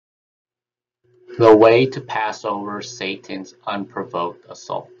The way to Passover Satan's unprovoked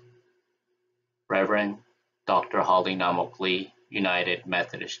assault. Reverend Dr. Holly Namok Lee, United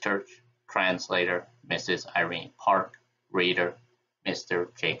Methodist Church. Translator, Mrs. Irene Park. Reader,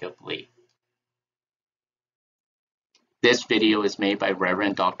 Mr. Jacob Lee. This video is made by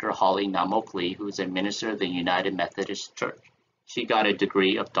Reverend Dr. Holly Namok Lee, who is a minister of the United Methodist Church. She got a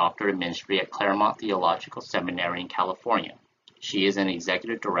degree of Doctorate of Ministry at Claremont Theological Seminary in California. She is an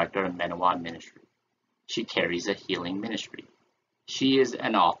executive director of Menawan Ministry. She carries a healing ministry. She is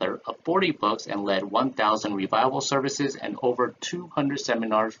an author of 40 books and led 1,000 revival services and over 200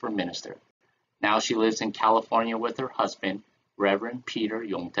 seminars for ministers. Now she lives in California with her husband, Reverend Peter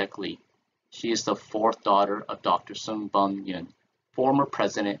Yongtek Lee. She is the fourth daughter of Dr. Sun Bum Yun, former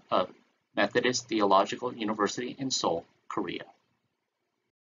president of Methodist Theological University in Seoul, Korea.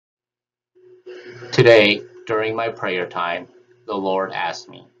 Today, during my prayer time, the Lord asked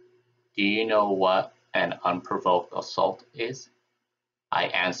me, "Do you know what an unprovoked assault is?" I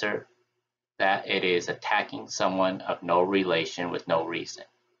answered that it is attacking someone of no relation with no reason.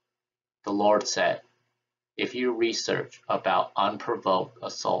 The Lord said, "If you research about unprovoked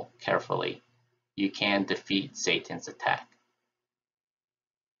assault carefully, you can defeat Satan's attack."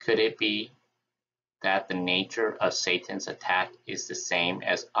 Could it be that the nature of Satan's attack is the same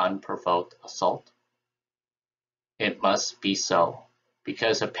as unprovoked assault? It must be so,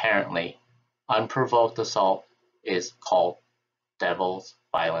 because apparently unprovoked assault is called devil's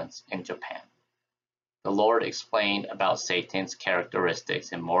violence in Japan. The Lord explained about Satan's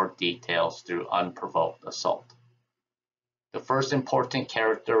characteristics in more details through unprovoked assault. The first important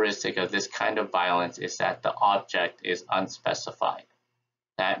characteristic of this kind of violence is that the object is unspecified.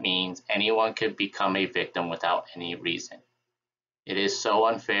 That means anyone could become a victim without any reason. It is so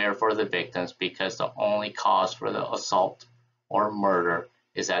unfair for the victims because the only cause for the assault or murder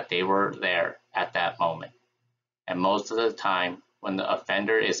is that they were there at that moment. And most of the time, when the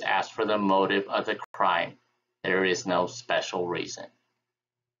offender is asked for the motive of the crime, there is no special reason.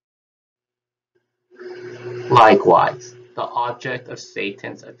 Likewise, the object of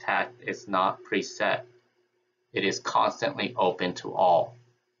Satan's attack is not preset. It is constantly open to all.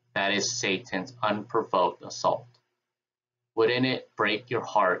 That is Satan's unprovoked assault. Wouldn't it break your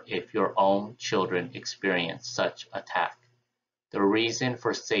heart if your own children experienced such attack? The reason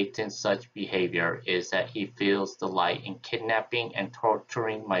for Satan's such behavior is that he feels delight in kidnapping and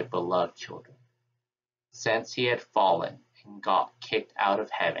torturing my beloved children. Since he had fallen and got kicked out of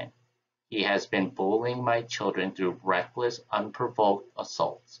heaven, he has been bullying my children through reckless, unprovoked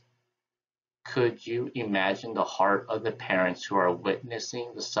assaults. Could you imagine the heart of the parents who are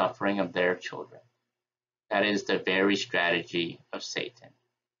witnessing the suffering of their children? That is the very strategy of Satan.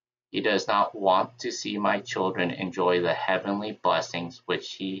 He does not want to see my children enjoy the heavenly blessings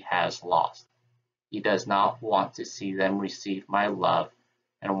which he has lost. He does not want to see them receive my love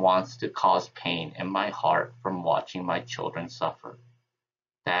and wants to cause pain in my heart from watching my children suffer.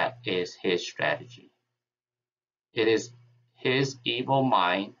 That is his strategy. It is his evil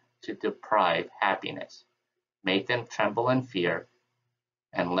mind to deprive happiness, make them tremble in fear,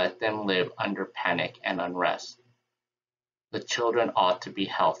 and let them live under panic and unrest. The children ought to be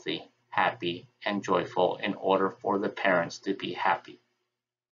healthy, happy, and joyful in order for the parents to be happy.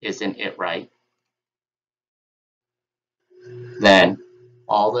 Isn't it right? Then,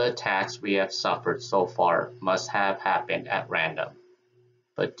 all the attacks we have suffered so far must have happened at random.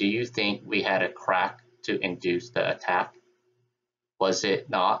 But do you think we had a crack to induce the attack? Was it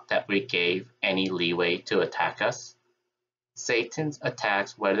not that we gave any leeway to attack us? Satan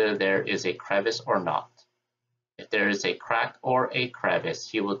attacks whether there is a crevice or not. If there is a crack or a crevice,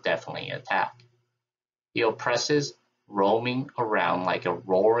 he will definitely attack. He oppresses, roaming around like a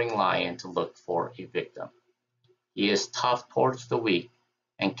roaring lion to look for a victim. He is tough towards the weak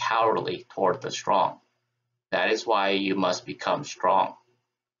and cowardly toward the strong. That is why you must become strong.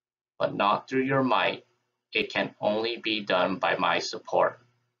 But not through your might. It can only be done by my support.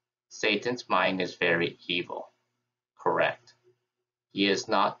 Satan's mind is very evil. Correct. He is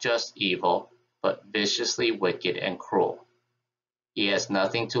not just evil, but viciously wicked and cruel. He has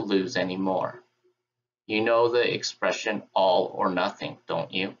nothing to lose anymore. You know the expression all or nothing,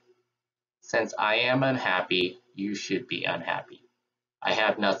 don't you? Since I am unhappy, you should be unhappy. I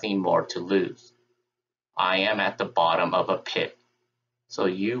have nothing more to lose. I am at the bottom of a pit, so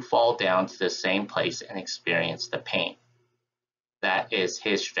you fall down to the same place and experience the pain. That is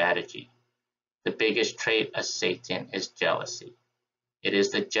his strategy. The biggest trait of Satan is jealousy. It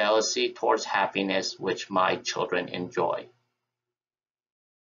is the jealousy towards happiness which my children enjoy.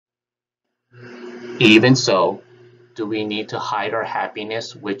 Even so, Do we need to hide our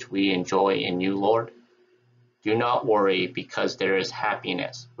happiness which we enjoy in you, Lord? Do not worry, because there is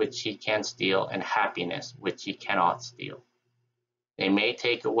happiness which he can steal and happiness which he cannot steal. They may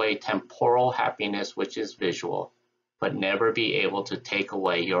take away temporal happiness which is visual, but never be able to take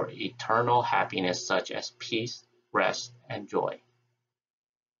away your eternal happiness such as peace, rest, and joy.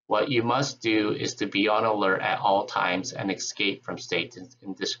 What you must do is to be on alert at all times and escape from Satan's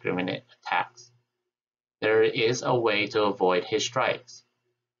indiscriminate attacks. There is a way to avoid his strikes.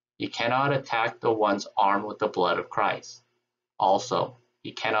 You cannot attack the ones armed with the blood of Christ. Also,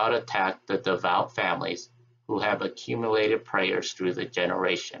 you cannot attack the devout families who have accumulated prayers through the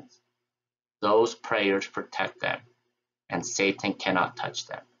generations. Those prayers protect them, and Satan cannot touch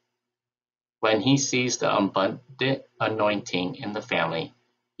them. When he sees the abundant anointing in the family,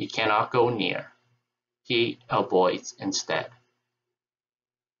 he cannot go near. He avoids instead.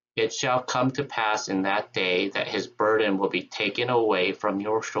 It shall come to pass in that day that his burden will be taken away from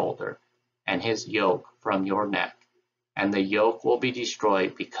your shoulder, and his yoke from your neck, and the yoke will be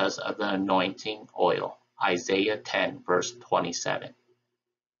destroyed because of the anointing oil. Isaiah 10, verse 27.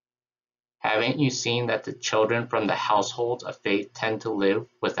 Haven't you seen that the children from the households of faith tend to live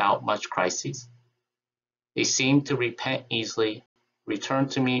without much crises? They seem to repent easily, return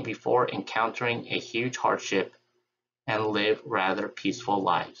to me before encountering a huge hardship, and live rather peaceful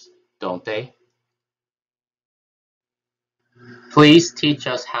lives, don't they? Please teach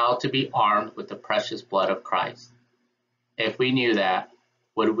us how to be armed with the precious blood of Christ. If we knew that,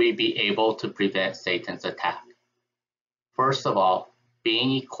 would we be able to prevent Satan's attack? First of all,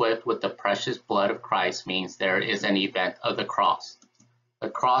 being equipped with the precious blood of Christ means there is an event of the cross. The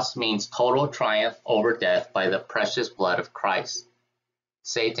cross means total triumph over death by the precious blood of Christ.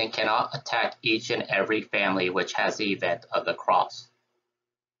 Satan cannot attack each and every family which has the event of the cross.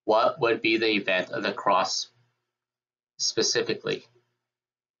 What would be the event of the cross specifically?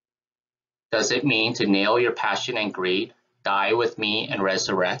 Does it mean to nail your passion and greed, die with me, and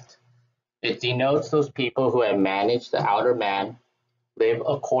resurrect? It denotes those people who have managed the outer man, live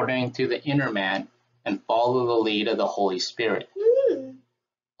according to the inner man, and follow the lead of the Holy Spirit.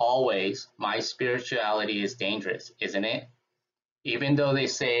 Always, my spirituality is dangerous, isn't it? Even though they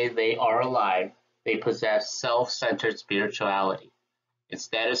say they are alive, they possess self-centered spirituality.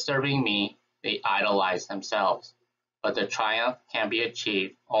 Instead of serving me, they idolize themselves. But the triumph can be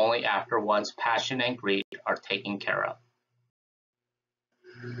achieved only after one's passion and greed are taken care of.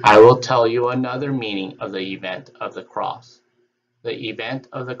 I will tell you another meaning of the event of the cross. The event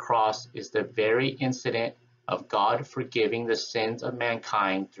of the cross is the very incident of God forgiving the sins of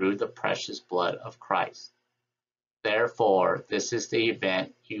mankind through the precious blood of Christ. Therefore, this is the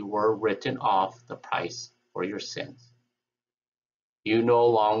event you were written off the price for your sins. You no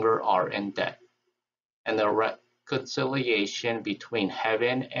longer are in debt, and the reconciliation between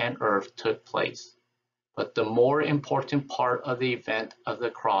heaven and earth took place. But the more important part of the event of the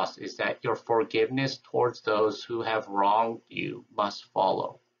cross is that your forgiveness towards those who have wronged you must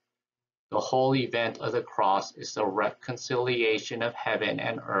follow. The whole event of the cross is the reconciliation of heaven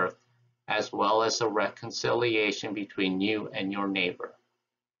and earth, as well as the reconciliation between you and your neighbor.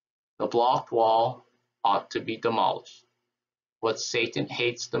 The blocked wall ought to be demolished. What Satan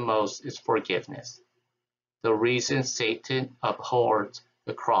hates the most is forgiveness. The reason Satan abhors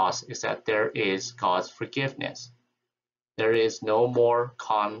the cross is that there is God's forgiveness. There is no more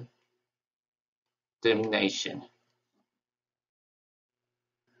condemnation.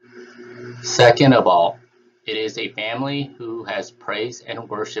 Second of all, it is a family who has praise and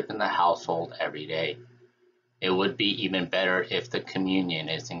worship in the household every day. It would be even better if the communion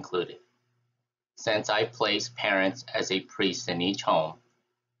is included. Since I place parents as a priest in each home,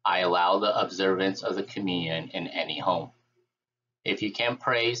 I allow the observance of the communion in any home. If you can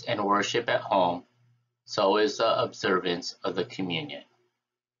praise and worship at home, so is the observance of the communion.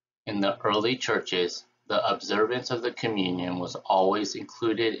 In the early churches, the observance of the communion was always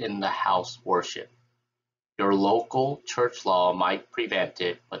included in the house worship. Your local church law might prevent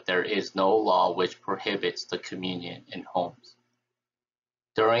it, but there is no law which prohibits the communion in homes.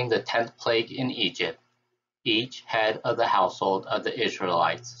 During the 10th plague in Egypt, each head of the household of the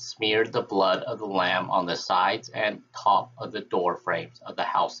Israelites smeared the blood of the lamb on the sides and top of the door frames of the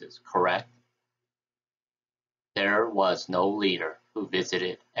houses, correct? There was no leader who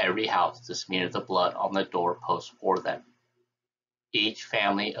visited every house to smear the blood on the doorposts for them. Each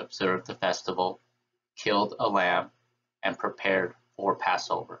family observed the festival, killed a lamb, and prepared for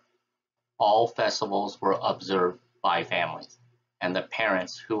Passover. All festivals were observed by families, and the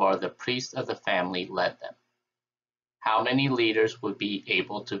parents, who are the priests of the family, led them. How many leaders would be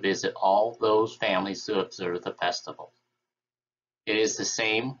able to visit all those families to observe the festival? It is the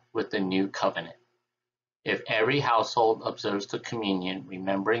same with the new covenant. If every household observes the communion,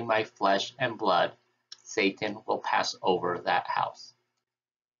 remembering my flesh and blood, Satan will pass over that house.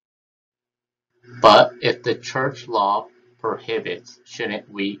 But if the church law prohibits, shouldn't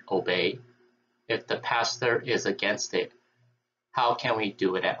we obey? If the pastor is against it, how can we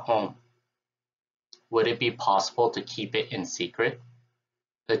do it at home? Would it be possible to keep it in secret?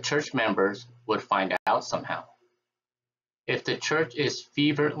 The church members would find out somehow. If the church is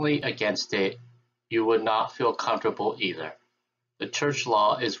fervently against it, you would not feel comfortable either. The church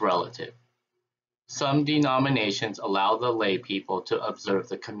law is relative. Some denominations allow the lay people to observe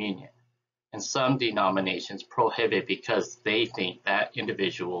the communion, and some denominations prohibit because they think that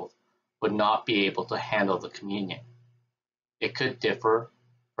individuals would not be able to handle the communion. It could differ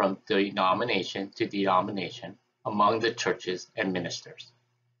from denomination to denomination among the churches and ministers.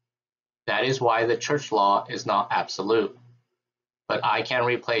 That is why the church law is not absolute, but I can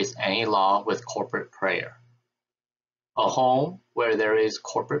replace any law with corporate prayer. A home where there is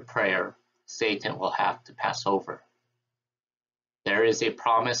corporate prayer, Satan will have to pass over. There is a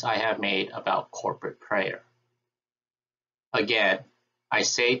promise I have made about corporate prayer. Again, I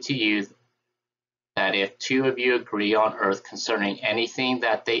say to you that if two of you agree on earth concerning anything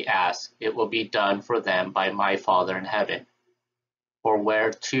that they ask, it will be done for them by my Father in heaven. For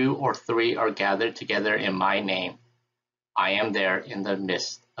where 2 or 3 are gathered together in my name, I am there in the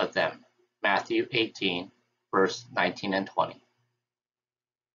midst of them. Matthew 18, verse 19 and 20.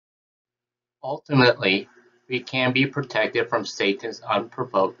 Ultimately, we can be protected from Satan's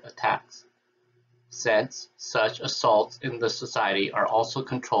unprovoked attacks. Since such assaults in the society are also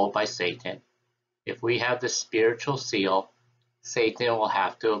controlled by Satan, if we have the spiritual seal, Satan will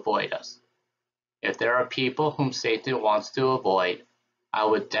have to avoid us. If there are people whom Satan wants to avoid, I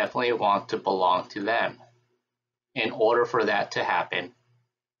would definitely want to belong to them. In order for that to happen,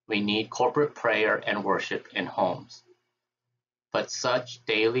 we need corporate prayer and worship in homes. But such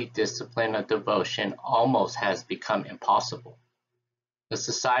daily discipline of devotion almost has become impossible. The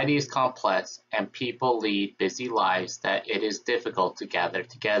society is complex and people lead busy lives that it is difficult to gather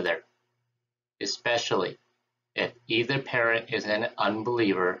together, especially if either parent is an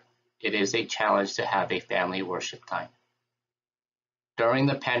unbeliever. It is a challenge to have a family worship time. During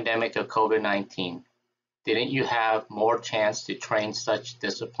the pandemic of COVID-19, didn't you have more chance to train such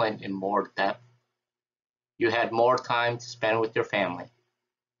discipline in more depth? You had more time to spend with your family.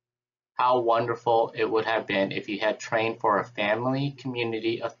 How wonderful it would have been if you had trained for a family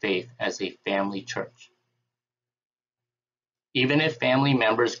community of faith as a family church. Even if family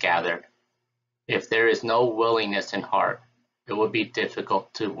members gathered, if there is no willingness in heart, it would be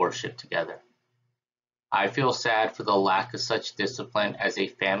difficult to worship together. I feel sad for the lack of such discipline as a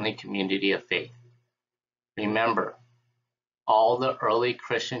family community of faith. Remember, all the early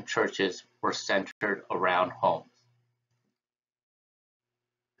Christian churches were centered around homes.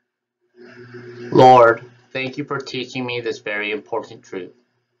 Lord, thank you for teaching me this very important truth.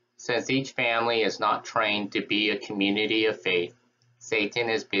 Since each family is not trained to be a community of faith, Satan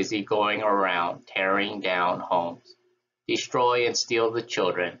is busy going around tearing down homes, destroy and steal the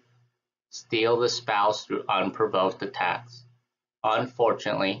children, steal the spouse through unprovoked attacks.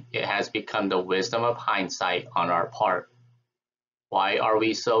 Unfortunately, it has become the wisdom of hindsight on our part. Why are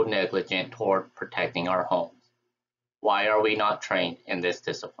we so negligent toward protecting our homes? Why are we not trained in this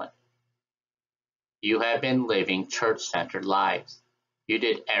discipline? You have been living church-centered lives. You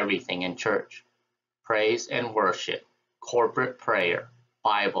did everything in church. Praise and worship, corporate prayer,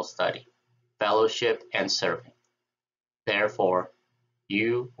 Bible study, fellowship, and serving. Therefore,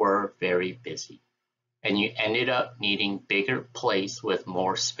 you were very busy, and you ended up needing bigger place with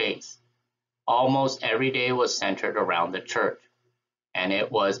more space. Almost every day was centered around the church, and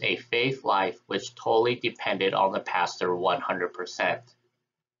it was a faith life which totally depended on the pastor 100%.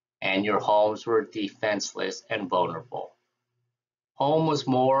 And your homes were defenseless and vulnerable. Home was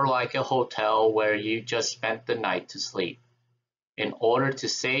more like a hotel where you just spent the night to sleep. In order to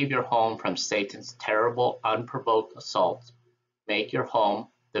save your home from Satan's terrible unprovoked assaults, make your home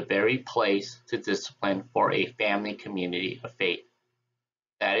the very place to discipline for a family community of faith.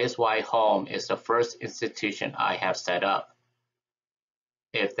 That is why home is the first institution I have set up.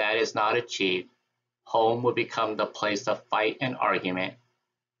 If that is not achieved, home will become the place of fight and argument,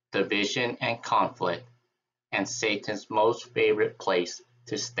 division and conflict, and Satan's most favorite place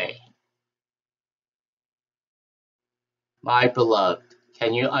to stay. My beloved,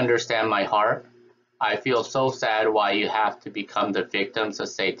 can you understand my heart? I feel so sad why you have to become the victims of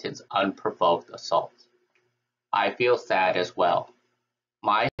Satan's unprovoked assaults. I feel sad as well.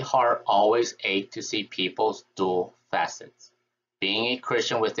 My heart always ached to see people's dual facets, being a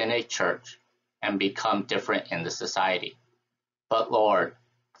Christian within a church and become different in the society. But Lord,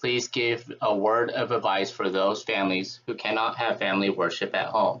 please give a word of advice for those families who cannot have family worship at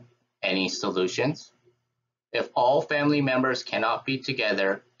home. Any solutions? If all family members cannot be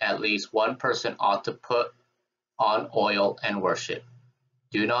together, at least one person ought to put on oil and worship.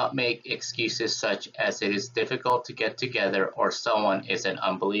 Do not make excuses such as it is difficult to get together or someone is an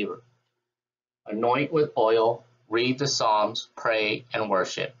unbeliever. Anoint with oil, read the Psalms, pray, and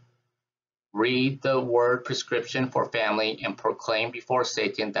worship. Read the word prescription for family and proclaim before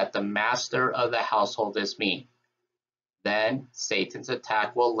Satan that the master of the household is me. Then Satan's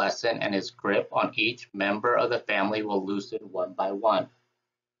attack will lessen and his grip on each member of the family will loosen one by one.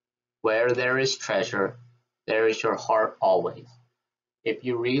 Where there is treasure, there is your heart always. If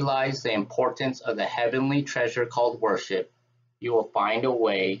you realize the importance of the heavenly treasure called worship, you will find a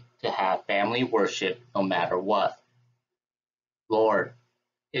way to have family worship no matter what. Lord,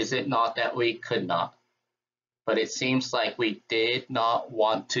 is it not that we could not? But it seems like we did not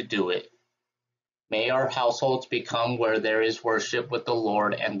want to do it. May our households become where there is worship with the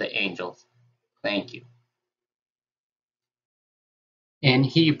Lord and the angels. Thank you. In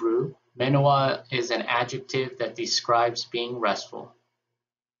Hebrew, menuah is an adjective that describes being restful.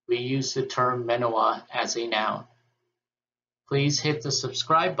 We use the term menuah as a noun. Please hit the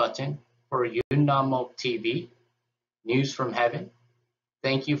subscribe button for Namok TV, News from Heaven.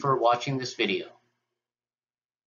 Thank you for watching this video.